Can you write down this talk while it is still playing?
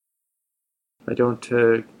I don't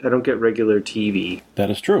get regular TV.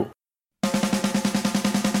 That is true.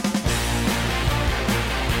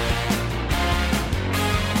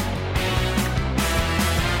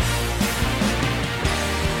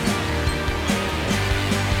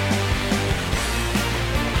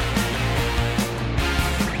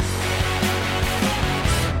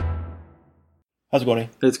 How's it going?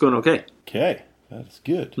 It's going okay. Okay, that's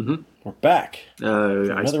good. Mm-hmm. We're back.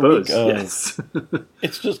 I suppose, yes.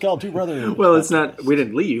 It's just called Two Brothers. Well, it's not, we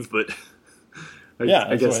didn't leave, but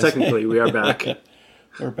I guess technically we are back.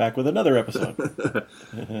 We're back with another episode,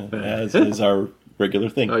 as is our regular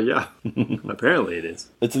thing. Oh, yeah. Apparently it is.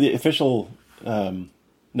 It's the official... no,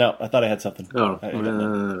 I thought I had something. Oh,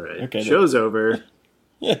 all right. Okay, show's over.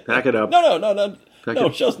 Pack it up.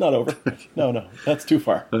 No, show's not over. No, that's too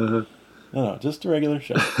far. No, just a regular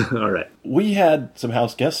show. All right. We had some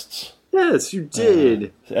house guests. Yes, you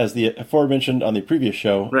did. As the aforementioned on the previous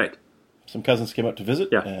show. Right. Some cousins came up to visit.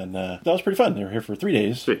 Yeah. And that was pretty fun. They were here for 3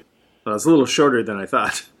 days. Sweet. Well, it's a little shorter than I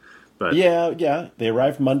thought. But Yeah. They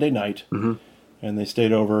arrived Monday night. Mm-hmm. And they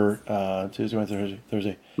stayed over Tuesday, Wednesday,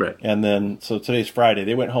 Thursday. Right. And then, so today's Friday.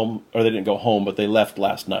 They went home, or they didn't go home, but they left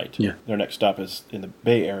last night. Yeah. Their next stop is in the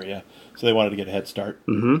Bay Area. So they wanted to get a head start.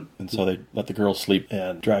 Mm-hmm. And so they let the girls sleep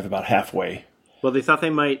and drive about halfway. Well, they thought they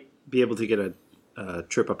might be able to get a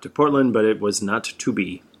trip up to Portland, but it was not to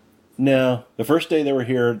be. No, the first day they were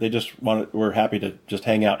here, they just were happy to just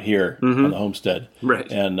hang out here on the homestead,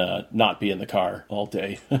 Right? And not be in the car all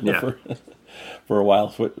day, Yeah. for a while,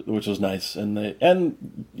 which was nice. And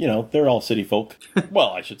they're all city folk. Well,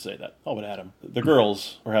 I should say that. Oh, but Adam, the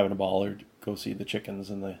girls were having a ball, or go see the chickens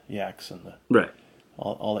and the yaks and Right.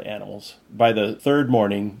 all the animals. By the third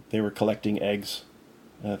morning, they were collecting eggs.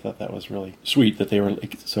 I thought that was really sweet that they were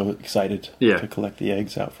so excited to collect the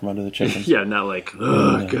eggs out from under the chickens. Yeah, not like,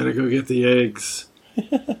 gotta go get the eggs.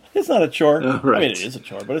 It's not a chore. Right. I mean, it is a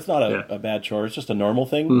chore, but it's not a bad chore. It's just a normal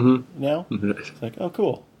thing now. It's like, oh,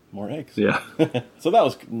 cool. More eggs. Yeah. So that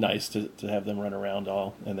was nice to have them run around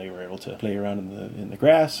and they were able to play around in the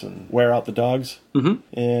grass and wear out the dogs.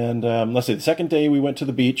 Mm-hmm. And let's see, the second day we went to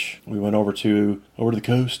the beach. We went over to the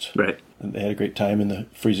coast. Right. And they had a great time in the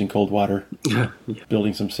freezing cold water,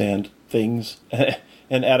 building some sand things.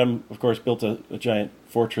 And Adam, of course, built a giant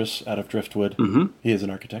fortress out of driftwood. Mm-hmm. He is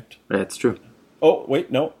an architect. That's true. Oh,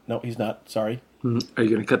 wait, no, he's not. Sorry. Mm-hmm. Are you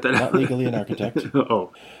going to cut that out? Not legally an architect.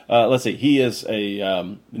 Oh. Let's see. He is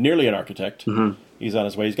nearly an architect. Mm-hmm. He's on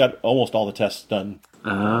his way. He's got almost all the tests done.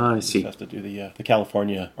 Ah, I see. He has to do the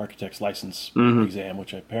California Architect's License exam,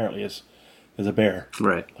 which apparently is a bear.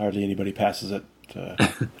 Right. Hardly anybody passes it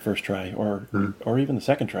first try, or even the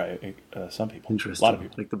second try. Some people. Interesting. A lot of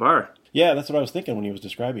people. Like the bar. Yeah, that's what I was thinking when he was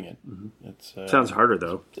describing it. Mm-hmm. It's sounds harder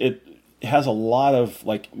though. It has a lot of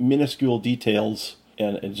like minuscule details,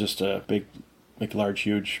 and it's just a big, large,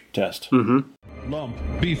 huge test. Mm-hmm. Lump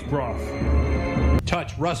beef broth.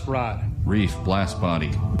 Touch rust rod. Reef blast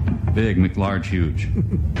body. Big McLarge huge.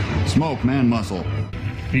 Smoke man muscle.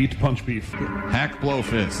 Eat punch beef. Hack blow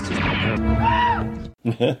fist. I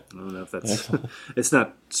don't know if that's... It's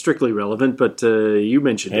not strictly relevant, but you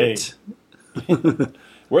mentioned it.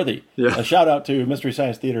 Worthy. Yeah. A shout out to Mystery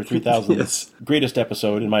Science Theater 3000's Yes. greatest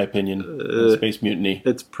episode, in my opinion, Space Mutiny.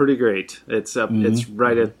 It's pretty great. It's up. It's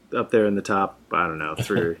right up there in the top. I don't know,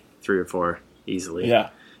 three or four easily.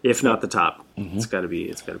 Yeah, if not the top. It's got to be.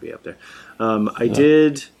 It's got to be up there.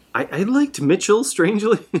 I liked Mitchell.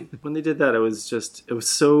 Strangely, when they did that, it was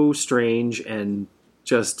so strange and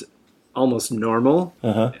just almost normal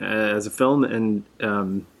as a film,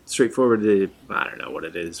 and straightforward. I don't know what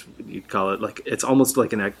it is. You'd call it like it's almost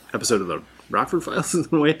like an episode of the Rockford Files in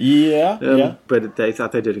a way. Yeah. But they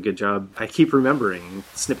thought they did a good job. I keep remembering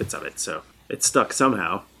snippets of it, so it stuck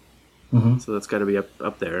somehow. So that's got to be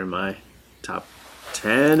up there in my top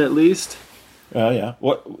 10 at least. Yeah.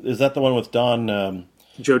 What is that? The one with Don?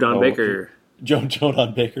 Joe Don Baker. Joe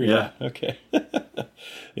Don Baker. Yeah. Okay.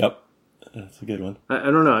 Yep. That's a good one. I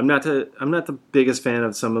don't know. I'm not the biggest fan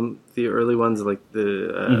of some of the early ones, like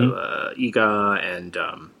the Iga and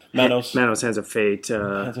Manos. Hands of Fate.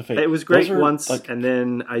 Hands of Fate. It was great Those are, once, like, and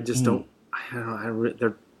then I just don't. I don't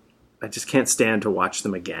know. I just can't stand to watch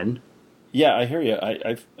them again. Yeah, I hear you.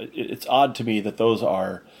 It's odd to me that those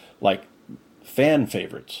are like fan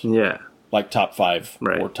favorites. Yeah. Like top 5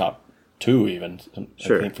 or top 2 even.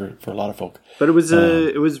 Sure. I think for a lot of folk. But it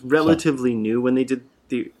was relatively new when they did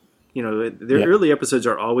the. Their early episodes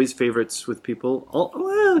are always favorites with people.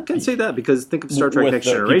 Well, I can't say that because think of Star Trek Next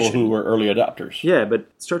Generation. People who were early adopters. Yeah, but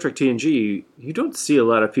Star Trek TNG, you don't see a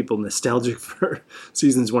lot of people nostalgic for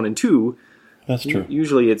seasons 1 and 2. That's true.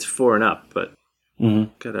 Usually it's 4 and up, but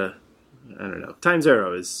gotta I don't know. Times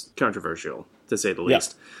Arrow is controversial, to say the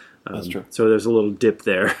least. That's true. So there's a little dip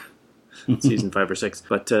there, season 5 or 6.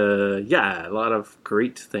 But yeah, a lot of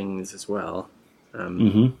great things as well.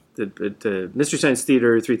 The Mystery Science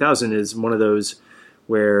Theater 3000 is one of those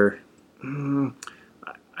where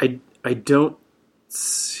I don't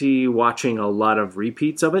see watching a lot of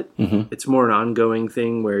repeats of it. It's more an ongoing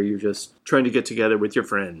thing where you're just trying to get together with your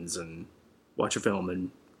friends and watch a film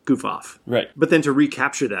and goof off. Right. But then to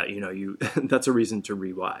recapture that, you that's a reason to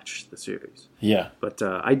rewatch the series. Yeah. But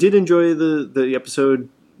I did enjoy the episode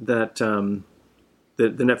that the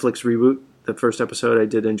Netflix reboot. The first episode, I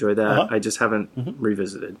did enjoy that. I just haven't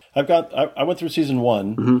revisited. I went through season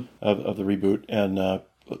 1 of the reboot and a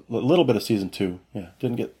little bit of season 2. Yeah,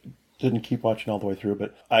 didn't keep watching all the way through,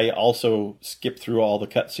 but I also skipped through all the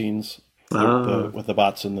cutscenes with the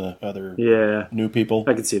bots and the other new people.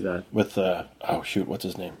 I could see that. With what's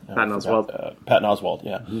his name? Patton Oswalt. Patton Oswalt,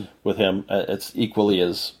 yeah. With him, it's equally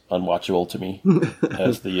as unwatchable to me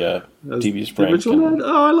as the TV's Frank. The original Mad?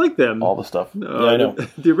 Oh, I like them. All the stuff. Yeah, I know.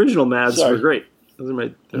 The original Mads were great. Those are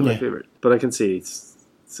my favorite. But I can see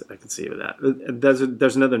with that.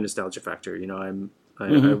 There's another nostalgia factor.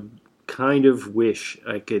 I kind of wish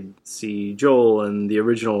I could see Joel and the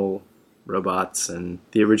original robots and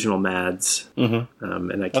the original Mads, and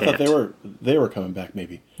I can't. I thought they were coming back.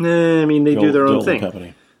 Maybe. Nah, I mean they do their own thing.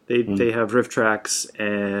 Company. They have riff tracks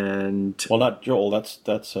and not Joel.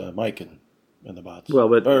 That's Mike and the bots. Well,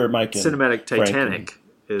 but Mike and Cinematic Frank Titanic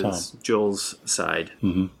is Tom. Joel's side,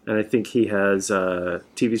 and I think he has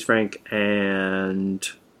TV's Frank and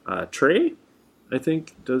Trey. I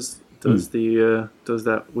think does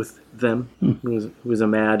that with them. Who was a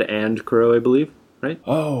Mad and Crow, I believe. Right?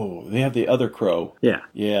 Oh, they have the other Crow. Yeah.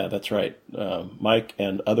 Yeah, that's right. Mike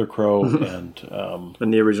and other Crow and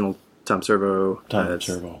the original Tom Servo.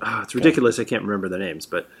 Servo. Oh, it's ridiculous. I can't remember their names,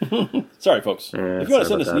 but sorry, folks. If you want to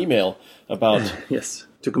send us an email about yes,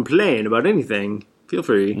 to complain about anything, feel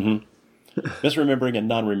free. Misremembering and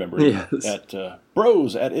non-remembering at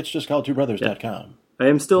bros@itsjustcalled2brothers.com. I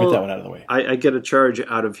am still get that one out of the way. I get a charge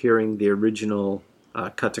out of hearing the original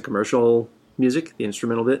cut to commercial music, the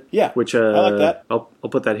instrumental bit. Yeah, which I like that. I'll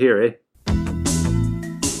put that here, eh?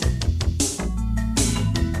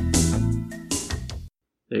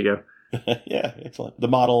 There you go. Yeah, excellent. The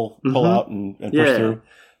model pull out and push through.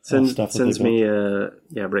 Sends me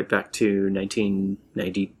right back to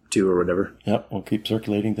 1992 or whatever. Yep, we'll keep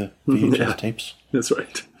circulating the VHS tapes. That's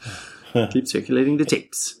right. Keep circulating the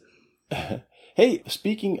tapes. Hey,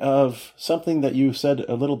 speaking of something that you said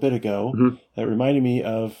a little bit ago, that reminded me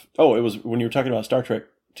of... Oh, it was when you were talking about Star Trek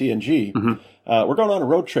TNG. We're going on a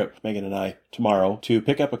road trip, Megan and I, tomorrow, to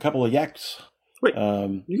pick up a couple of yaks. Wait,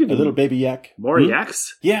 you can a little baby yak. More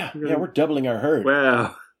yaks? Yeah, we're doubling our herd.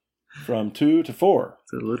 Wow. From 2 to 4.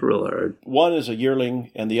 It's a literal herd. One is a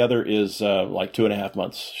yearling, and the other is like 2.5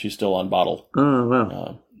 months. She's still on bottle. Oh,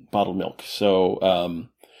 wow. Bottled milk. So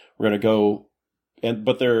we're going to go...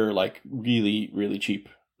 But they're like really, really cheap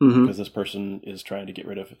because this person has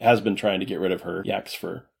been trying to get rid of her yaks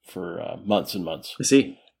for months and months. I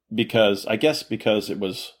see. Because it just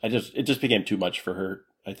became too much for her.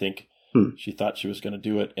 I think she thought she was going to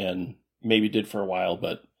do it and maybe did for a while,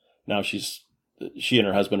 but now she and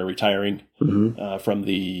her husband are retiring from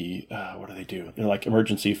the what do they do? They're like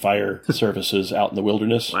emergency fire services out in the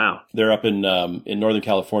wilderness. Wow. They're up in Northern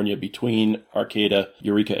California between Arcata,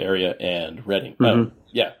 Eureka area, and Redding.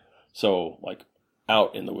 Yeah. So like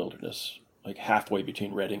out in the wilderness, like halfway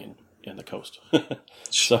between Redding and the coast.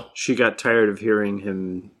 So she got tired of hearing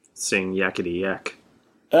him sing yakety yak.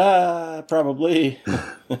 Probably.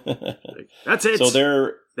 That's it. So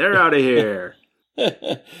they're out of here.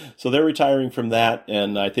 So they're retiring from that,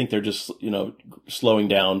 and I think they're just slowing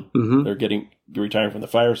down. They're retiring from the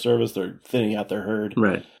fire service. They're thinning out their herd.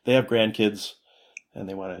 Right. They have grandkids, and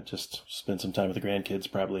they want to just spend some time with the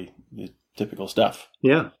grandkids. Probably the typical stuff.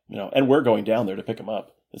 Yeah. And we're going down there to pick them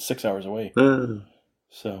up. It's 6 hours away.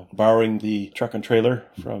 So borrowing the truck and trailer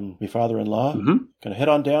from my father-in-law, gonna head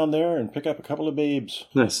on down there and pick up a couple of babes.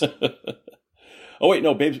 Nice. Oh wait,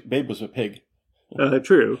 no, Babe was a pig.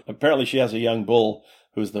 True. Apparently, she has a young bull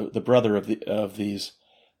who's the brother of these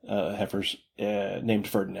heifers named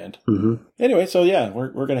Ferdinand. Anyway, so yeah, we're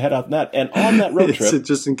going to head out on that, and on that road trip,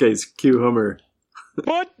 just in case, cue Homer.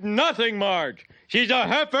 But nothing, Marge. She's a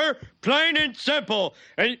heifer, plain and simple.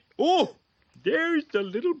 And there's the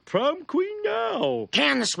little prom queen now.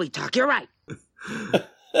 Can the sweet talk? You're right.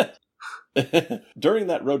 During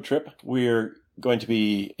that road trip, we're going to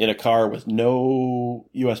be in a car with no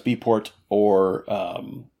USB port or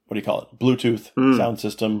Bluetooth sound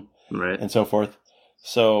system, right, and so forth.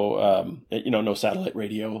 So, no satellite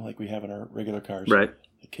radio like we have in our regular cars. Right.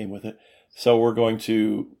 It came with it. So we're going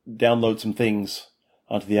to download some things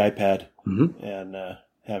onto the iPad and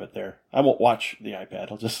have it there. I won't watch the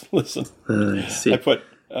iPad. I'll just listen. See. I put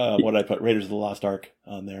Raiders of the Lost Ark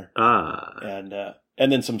on there.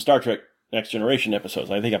 And then some Star Trek Next Generation episodes.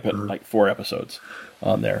 I think I put like 4 episodes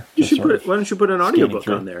on there. Why don't you put an audiobook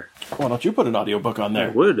on there? Why don't you put an audiobook on there?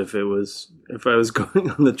 I would if I was going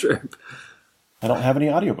on the trip. I don't have any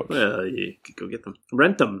audiobooks. Well, you could go get them.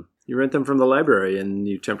 Rent them. You rent them from the library and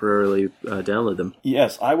you temporarily download them.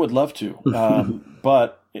 Yes, I would love to.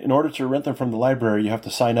 But in order to rent them from the library, you have to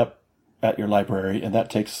sign up at your library, and that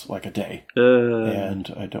takes like a day.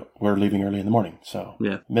 And we're leaving early in the morning, so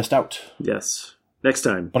missed out. Yes. Next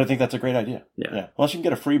time. But I think that's a great idea. Yeah. Unless you can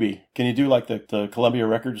get a freebie. Can you do like the Columbia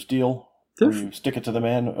Records deal? Where you stick it to the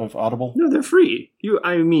man of Audible? No, they're free. You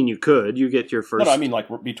could. You get your first... No, I mean like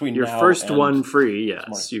between your now first and one free,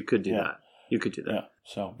 yes. You could do that. You could do that. Yeah.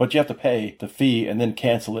 So, but you have to pay the fee and then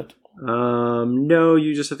cancel it. No,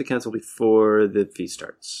 you just have to cancel before the fee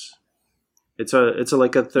starts. It's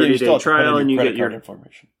like a 30-day trial, and you get your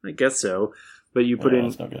information. I guess so, but you put in.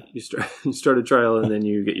 That's no good. You start a trial, and then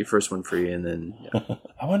you get your first one free, and then. Yeah.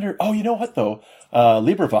 I wonder. Oh, you know what though?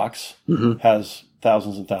 LibriVox has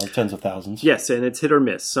thousands and thousands, tens of thousands. Yes, and it's hit or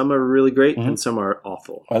miss. Some are really great, and some are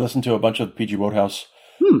awful. I listened to a bunch of PG Wodehouse.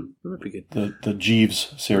 That would be good. The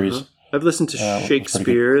Jeeves series. I've listened to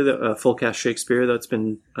Shakespeare, the full cast Shakespeare. That's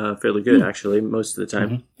been fairly good, actually, most of the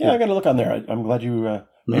time. Yeah, I got to look on there. I'm glad you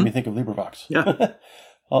made me think of LibriVox. Yeah,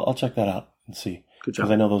 I'll check that out and see. Good job.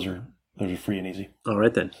 Because I know those are free and easy. All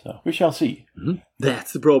right then. So we shall see.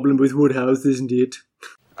 That's the problem with Woodhouse, isn't it?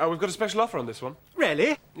 We've got a special offer on this one.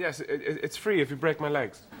 Really? Yes, it's free if you break my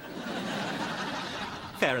legs.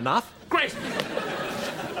 Fair enough. Great!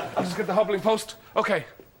 I'll just get the hobbling post. Okay.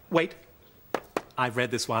 Wait. I've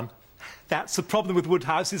read this one. That's the problem with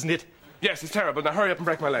Woodhouse, isn't it? Yes, it's terrible. Now hurry up and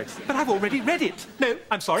break my legs. But I've already read it. No,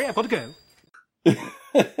 I'm sorry, I've got to go.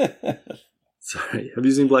 Sorry. Have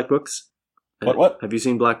you seen Black Books? What? Have you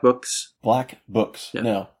seen Black Books? Black Books? Yeah.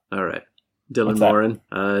 No. All right. Dylan Moran.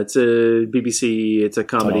 It's a BBC. It's a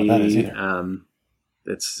comedy. I don't know what that is either.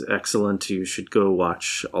 It's excellent. You should go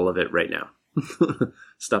watch all of it right now.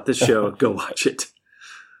 Stop this show. Go watch it.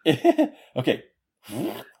 Okay.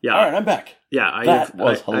 Yeah. All right, I'm back. Yeah, that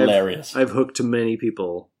was hilarious. I've hooked many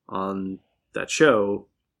people on that show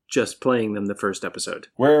just playing them the first episode.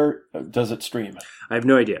 Where does it stream? I have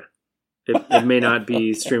no idea. It may not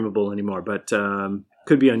be streamable anymore, but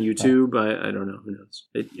could be on YouTube. I don't know. Who knows?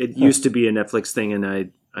 It used to be a Netflix thing, and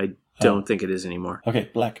I don't think it is anymore. Okay,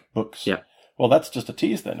 Black Books. Yeah. Well, that's just a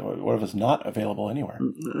tease then. What if it's not available anywhere?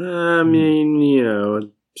 I mean,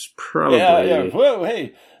 it's probably... Yeah. Whoa,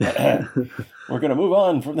 hey. We're going to move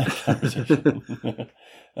on from that conversation.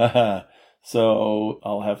 So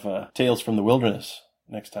I'll have Tales from the Wilderness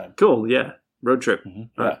next time. Cool, yeah. Road trip.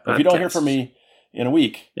 Yeah. If you don't hear from me in a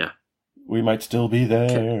week, we might still be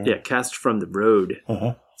there. Cast from the road.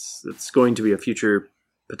 It's going to be a future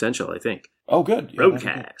potential, I think. Oh, good.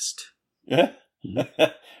 Roadcast. Yeah.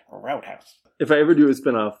 Roadhouse. If I ever do a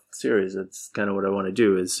spin-off series, that's kind of what I want to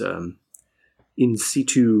do is in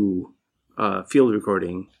situ field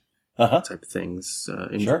recording type of things,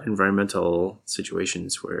 environmental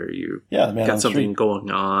situations where you got something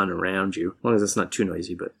going on around you, as long as it's not too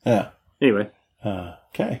noisy. But anyway,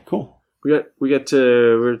 okay, cool. We got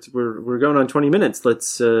we're going on 20 minutes.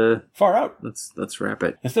 Let's far out. Let's wrap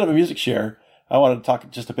it. Instead of a music share, I wanted to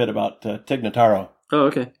talk just a bit about Tig Notaro. Oh,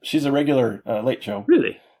 okay. She's a regular Late Show.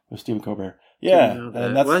 Really? With Stephen Colbert. Yeah.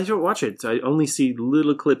 And that's... Why don't you watch it? I only see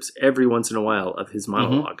little clips every once in a while of his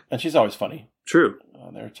monologue. And she's always funny. True.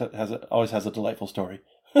 Always has a delightful story.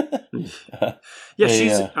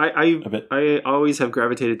 She's... I always have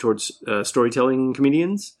gravitated towar's storytelling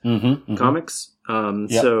comedians, comics.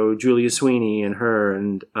 So Julia Sweeney and her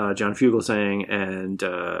and John Fugelsang and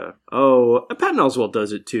Patton Oswalt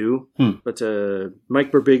does it too. But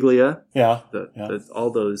Mike Birbiglia.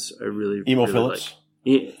 All those are really Emo really Phillips. Like.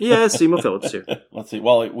 Yes, Emo Phillips too. Let's see.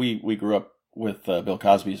 Well, we grew up with Bill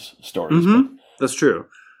Cosby's stories. That's true.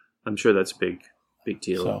 I'm sure that's a big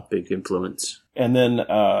deal, big influence. And then,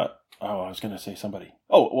 I was going to say somebody.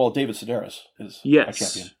 Oh, well, David Sedaris is a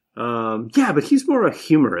champion. But he's more a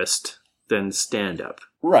humorist than stand-up.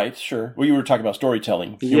 Right, sure. Well, you were talking about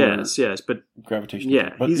storytelling. Yes, but gravitation.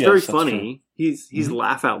 Yeah, but he's very funny. He's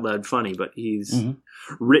laugh out loud funny, but he's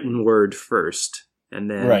written word first, and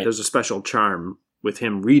then there's a special charm with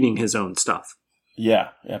him reading his own stuff. Yeah,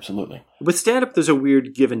 absolutely. With stand-up, there's a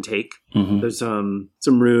weird give and take. There's some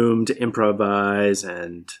room to improvise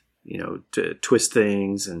and, to twist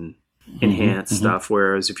things. And enhance stuff.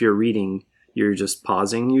 Whereas if you're reading, you're just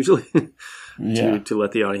pausing usually to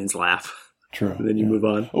let the audience laugh. True. And then you move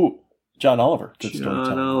on. Oh, John Oliver. Good John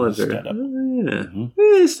storyteller. Oliver. Stand-up.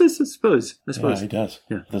 I suppose. Yeah, he does.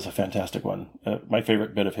 Yeah. That's a fantastic one. My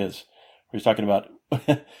favorite bit of his, where he's talking about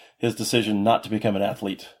his decision not to become an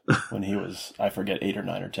athlete when he was, I forget, 8 or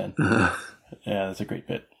 9 or 10. Yeah, that's a great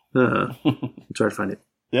bit. Try to find it.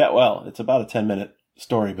 Yeah, well, it's about a 10-minute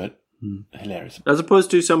story, but hilarious. As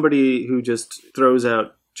opposed to somebody who just throws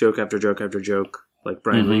out joke after joke after joke, like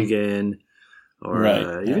Brian Regan, or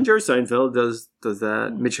even Jerry Seinfeld does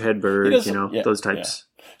that. Mitch Hedberg, those types.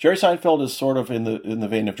 Yeah. Jerry Seinfeld is sort of in the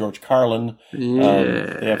vein of George Carlin. They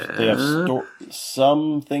have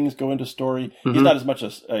some things go into story. He's not as much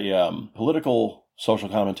a political social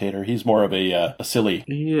commentator. He's more of a silly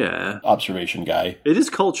observation guy. It is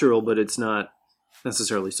cultural, but it's not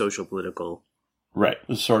necessarily social political. Right.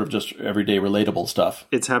 It's sort of just everyday relatable stuff.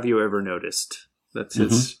 It's have you ever noticed? That's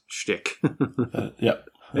his shtick. Yep.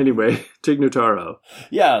 Anyway, Tig Notaro.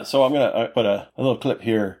 Yeah, so I'm going to put a little clip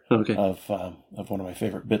here of one of my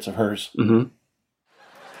favorite bits of hers.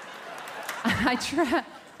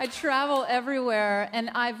 I travel everywhere, and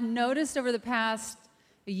I've noticed over the past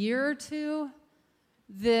year or two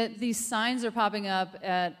that these signs are popping up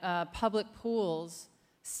at public pools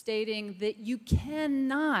stating that you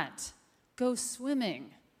cannot go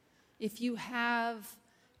swimming if you have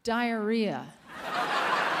diarrhea.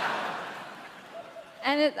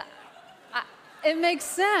 And it makes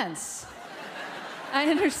sense. I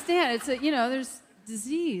understand. It's there's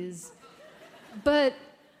disease. But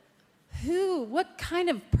what kind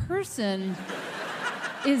of person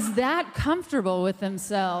is that comfortable with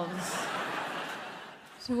themselves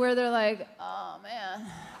to where they're like, oh man,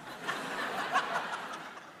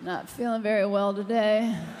 not feeling very well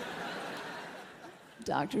today.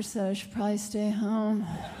 Doctor said I should probably stay home.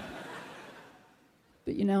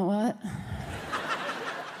 But you know what?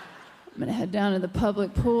 I'm gonna head down to the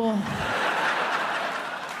public pool,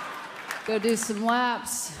 go do some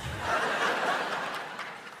laps.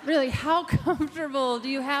 Really, how comfortable do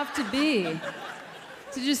you have to be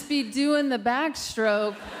to just be doing the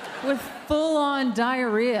backstroke with full-on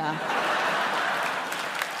diarrhea?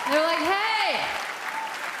 They're like, hey,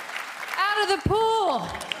 out of the pool.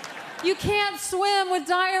 You can't swim with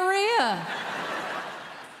diarrhea.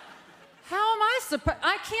 How am I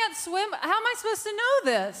can't swim. How am I supposed to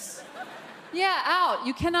know this? Yeah, out.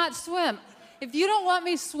 You cannot swim. If you don't want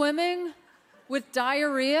me swimming with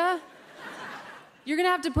diarrhea, you're going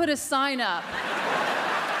to have to put a sign up.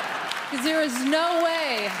 Because there is no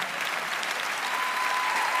way.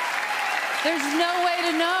 There's no way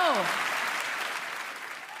to know.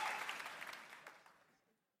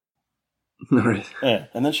 All right. Yeah.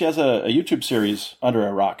 And then she has a YouTube series, Under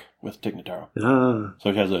a Rock, with Tig Notaro.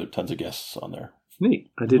 So she has tons of guests on there.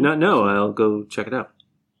 Neat. I did not know. I'll go check it out.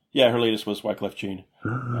 Yeah, her latest was Wyclef Jean.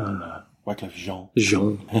 Wyclef Jean.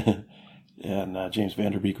 And James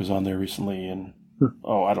Van Der Beek was on there recently. And,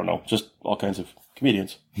 I don't know, just all kinds of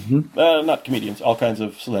comedians. Not comedians, all kinds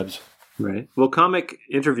of celebs. Right. Well, comic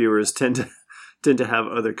interviewers tend to have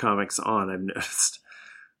other comics on, I've noticed.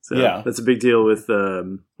 So that's a big deal with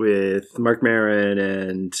Mark Maron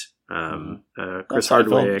and Chris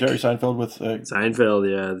Hardwick. Jerry Seinfeld with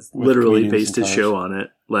Seinfeld, literally based his show on it.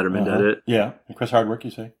 Letterman did it. Yeah, and Chris Hardwick,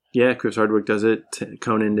 you say? Yeah, Chris Hardwick does it.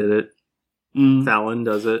 Conan did it. Fallon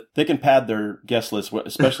does it. They can pad their guest list,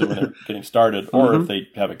 especially when they're getting started, or if they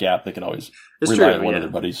have a gap, they can always rely on one of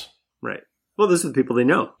their buddies. Right. Well, those are the people they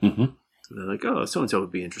know. So they're like, oh, so-and-so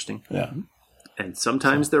would be interesting. Yeah. And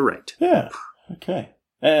sometimes they're right. Yeah. Okay.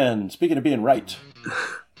 And speaking of being right,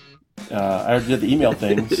 I already did the email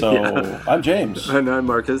thing, so I'm James. And I'm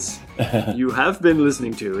Marcus. You have been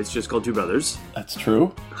listening to It's Just Called Two Brothers. That's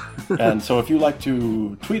true. And so if you like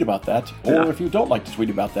to tweet about that, or if you don't like to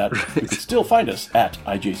tweet about that, you can still find us at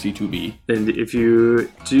IJC2B. And if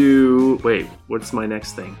you do... Wait, what's my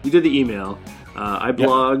next thing? You did the email. I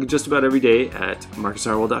blog just about every day at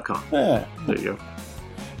marcusharwell.com. Yeah. There you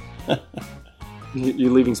go.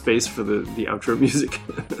 You're leaving space for the outro music.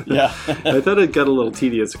 Yeah. I thought it got a little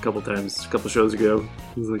tedious a couple shows ago.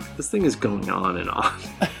 I was like, this thing is going on and on.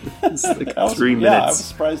 It's like 3 minutes. Yeah, I was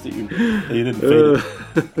surprised that you didn't fade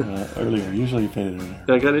it earlier. Usually you fade it earlier.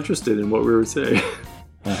 I got interested in what we were saying.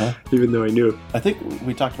 Even though I knew. I think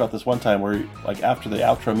we talked about this one time where, like, after the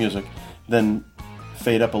outro music, then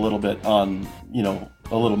fade up a little bit on,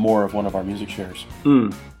 a little more of one of our music shares.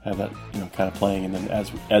 Have that, kind of playing, and then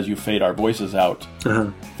as you fade our voices out,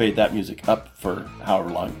 fade that music up for however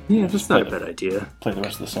long. Yeah, that's not a bad idea. Play the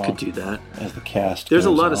rest of the song. Could do that as the cast. There's a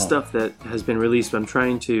lot of stuff that has been released, but I'm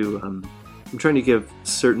trying to I'm trying to give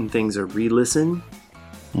certain things a re-listen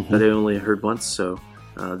that I only heard once. So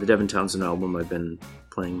the Devin Townsend album I've been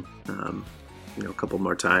playing, a couple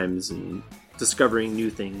more times and discovering new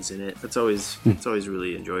things in it. It's always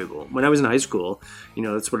really enjoyable. When I was in high school,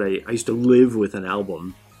 that's what I used to live with an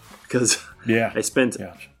album because I spent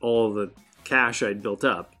all the cash I'd built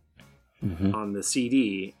up on the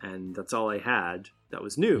CD, and that's all I had that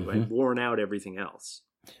was new. I'd worn out everything else.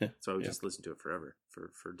 So I would just listen to it forever,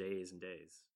 for days and days.